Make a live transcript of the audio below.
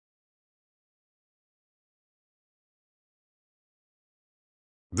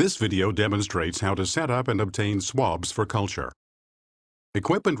This video demonstrates how to set up and obtain swabs for culture.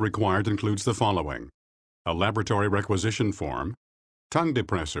 Equipment required includes the following: a laboratory requisition form, tongue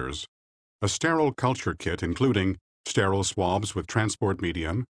depressors, a sterile culture kit including sterile swabs with transport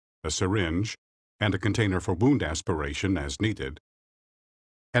medium, a syringe, and a container for wound aspiration as needed,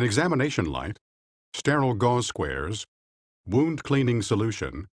 an examination light, sterile gauze squares, wound cleaning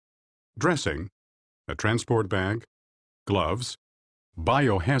solution, dressing, a transport bag, gloves,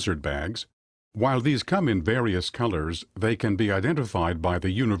 biohazard bags. While these come in various colors, they can be identified by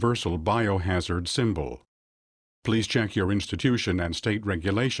the universal biohazard symbol. Please check your institution and state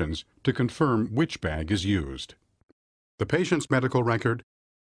regulations to confirm which bag is used. The patient's medical record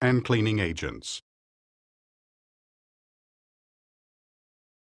and cleaning agents.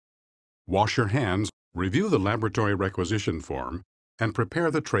 Wash your hands, review the laboratory requisition form, and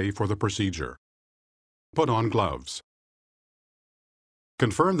prepare the tray for the procedure. Put on gloves.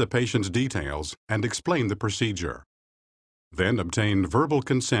 Confirm the patient's details and explain the procedure. Then obtain verbal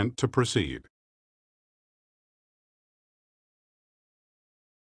consent to proceed.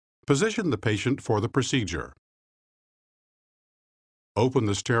 Position the patient for the procedure. Open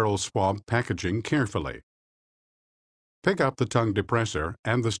the sterile swab packaging carefully. Pick up the tongue depressor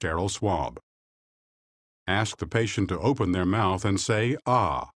and the sterile swab. Ask the patient to open their mouth and say,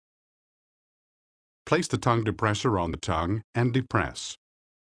 "Ah." Place the tongue depressor on the tongue and depress.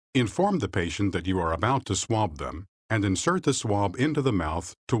 Inform the patient that you are about to swab them and insert the swab into the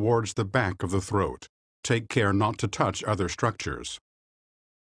mouth towards the back of the throat. Take care not to touch other structures.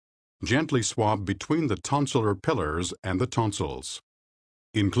 Gently swab between the tonsillar pillars and the tonsils.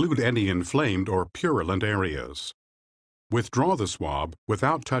 Include any inflamed or purulent areas. Withdraw the swab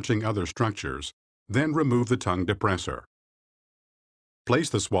without touching other structures, then remove the tongue depressor. Place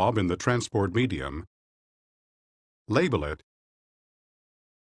the swab in the transport medium, label it,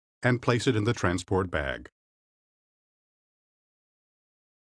 and place it in the transport bag.